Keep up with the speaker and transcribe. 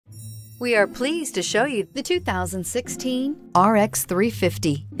We are pleased to show you the 2016 RX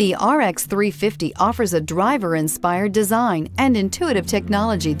 350. The RX 350 offers a driver-inspired design and intuitive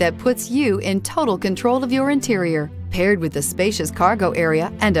technology that puts you in total control of your interior. Paired with a spacious cargo area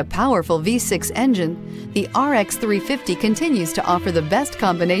and a powerful V6 engine, the RX 350 continues to offer the best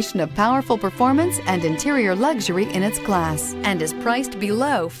combination of powerful performance and interior luxury in its class and is priced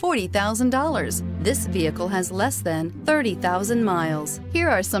below $40,000. This vehicle has less than 30,000 miles. Here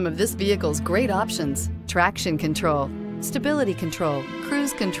are some of this vehicle's great options: traction control, stability control,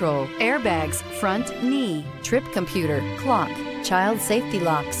 cruise control, airbags, front knee, trip computer, clock, child safety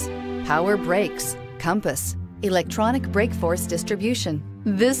locks, power brakes, compass, electronic brake force distribution.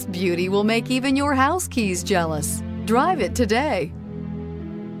 This beauty will make even your house keys jealous. Drive it today.